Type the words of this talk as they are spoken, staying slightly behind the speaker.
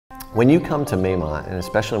When you come to Maymont, and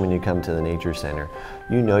especially when you come to the Nature Center,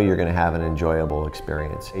 you know you're going to have an enjoyable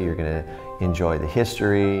experience. You're going to enjoy the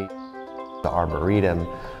history, the arboretum,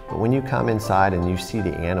 but when you come inside and you see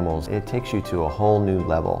the animals, it takes you to a whole new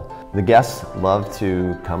level. The guests love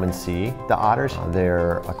to come and see the otters.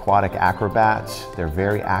 They're aquatic acrobats, they're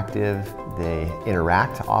very active, they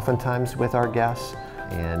interact oftentimes with our guests,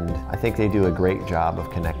 and I think they do a great job of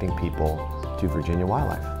connecting people to Virginia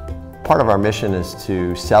wildlife. Part of our mission is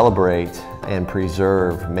to celebrate and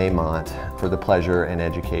preserve Maymont for the pleasure and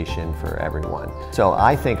education for everyone. So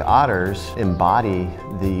I think otters embody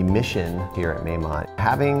the mission here at Maymont.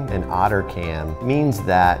 Having an otter cam means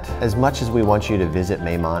that as much as we want you to visit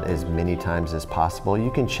Maymont as many times as possible, you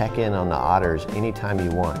can check in on the otters anytime you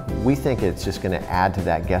want. We think it's just going to add to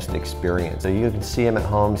that guest experience. So you can see them at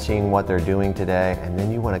home, seeing what they're doing today, and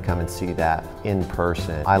then you want to come and see that in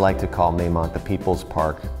person. I like to call Maymont the People's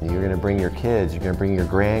Park. You're going to bring your kids, you're going to bring your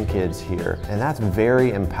grandkids here, and that's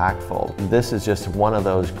very impactful. This is just one of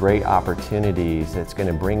those great opportunities that's going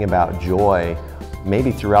to bring about joy maybe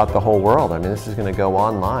throughout the whole world. I mean, this is going to go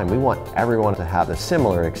online. We want everyone to have a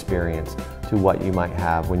similar experience to what you might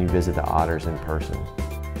have when you visit the otters in person.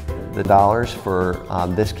 The dollars for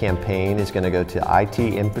this campaign is going to go to IT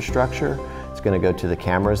infrastructure, it's going to go to the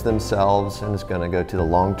cameras themselves, and it's going to go to the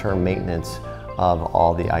long-term maintenance of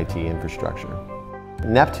all the IT infrastructure.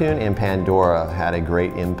 Neptune and Pandora had a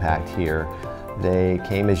great impact here. They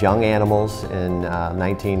came as young animals in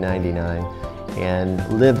 1999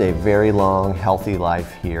 and lived a very long, healthy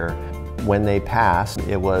life here. When they passed,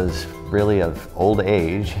 it was really of old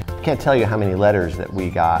age. I can't tell you how many letters that we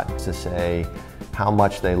got to say how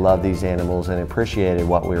much they loved these animals and appreciated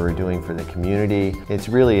what we were doing for the community. It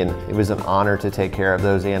was an honor to take care of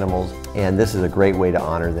those animals, and this is a great way to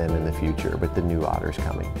honor them in the future with the new otters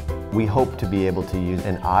coming. We hope to be able to use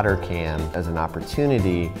an otter cam as an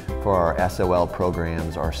opportunity for our SOL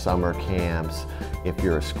programs, our summer camps. If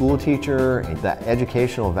you're a school teacher, that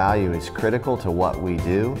educational value is critical to what we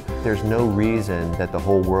do. There's no reason that the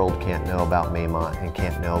whole world can't know about Maymont and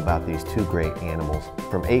can't know about these two great animals.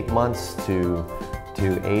 From 8 months to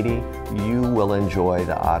 80, you will enjoy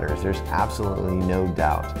the otters. There's absolutely no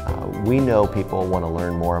doubt. We know people want to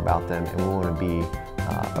learn more about them, and we want to be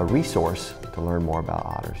a resource to learn more about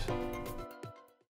otters.